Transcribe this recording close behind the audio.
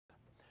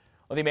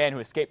Well, the man who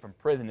escaped from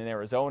prison in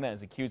Arizona and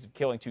is accused of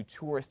killing 2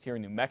 tourists here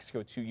in New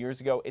Mexico 2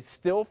 years ago is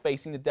still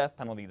facing the death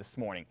penalty this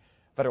morning.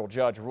 A federal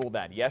judge ruled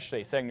that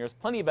yesterday, saying there's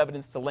plenty of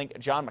evidence to link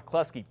John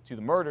McCluskey to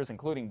the murders,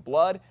 including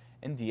blood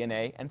and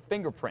DNA and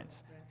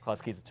fingerprints.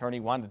 McCluskey's attorney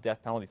wanted the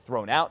death penalty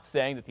thrown out,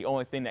 saying that the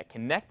only thing that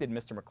connected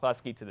Mr.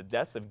 McCluskey to the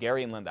deaths of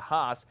Gary and Linda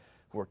Haas,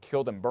 who were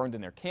killed and burned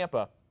in their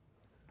camper,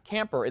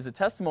 is a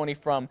testimony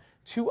from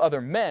 2 other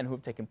men who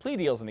have taken plea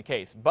deals in the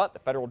case, but the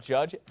federal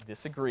judge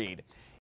disagreed.